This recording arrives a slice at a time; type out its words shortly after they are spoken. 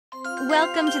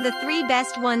Welcome to the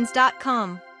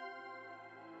 3bestones.com.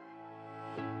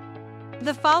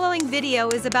 The following video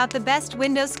is about the best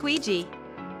window squeegee.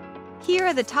 Here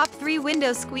are the top 3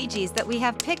 window squeegees that we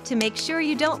have picked to make sure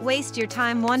you don't waste your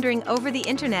time wandering over the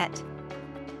internet.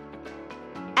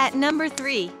 At number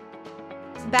 3.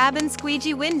 Baban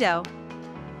Squeegee Window.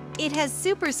 It has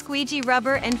super squeegee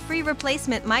rubber and free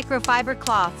replacement microfiber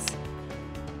cloths.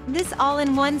 This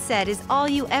all-in-one set is all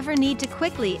you ever need to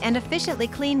quickly and efficiently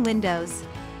clean windows.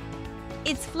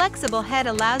 Its flexible head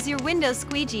allows your window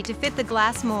squeegee to fit the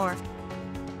glass more.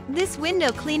 This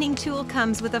window cleaning tool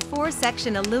comes with a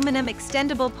 4-section aluminum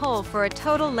extendable pole for a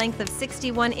total length of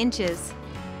 61 inches.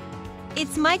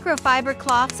 Its microfiber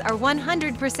cloths are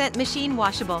 100% machine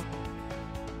washable.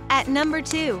 At number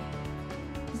 2.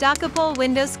 Docapole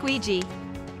Window Squeegee.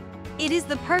 It is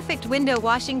the perfect window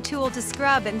washing tool to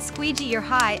scrub and squeegee your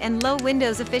high and low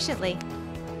windows efficiently.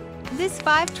 This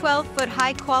 512-foot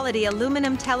high-quality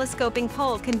aluminum telescoping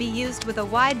pole can be used with a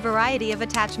wide variety of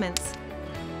attachments.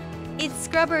 Its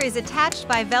scrubber is attached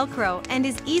by Velcro and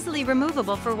is easily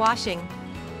removable for washing.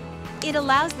 It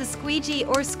allows the squeegee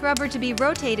or scrubber to be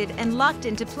rotated and locked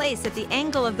into place at the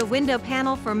angle of the window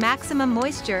panel for maximum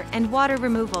moisture and water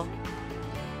removal.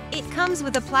 It comes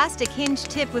with a plastic hinge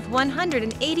tip with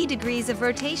 180 degrees of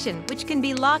rotation, which can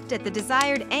be locked at the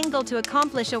desired angle to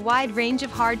accomplish a wide range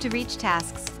of hard-to-reach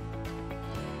tasks.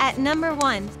 At number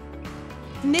 1.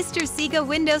 MR.SIGA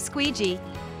Window Squeegee.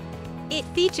 It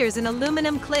features an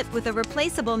aluminum clip with a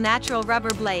replaceable natural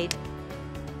rubber blade.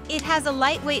 It has a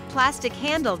lightweight plastic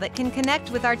handle that can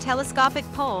connect with our telescopic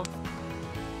pole.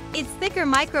 Its thicker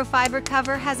microfiber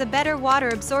cover has a better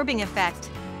water-absorbing effect.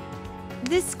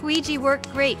 This squeegee works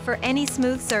great for any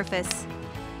smooth surface.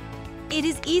 It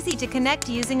is easy to connect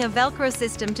using a Velcro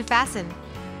system to fasten.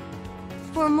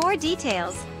 For more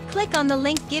details, click on the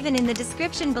link given in the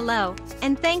description below,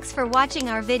 and thanks for watching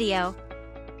our video.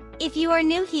 If you are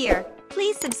new here,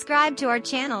 please subscribe to our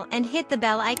channel and hit the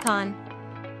bell icon.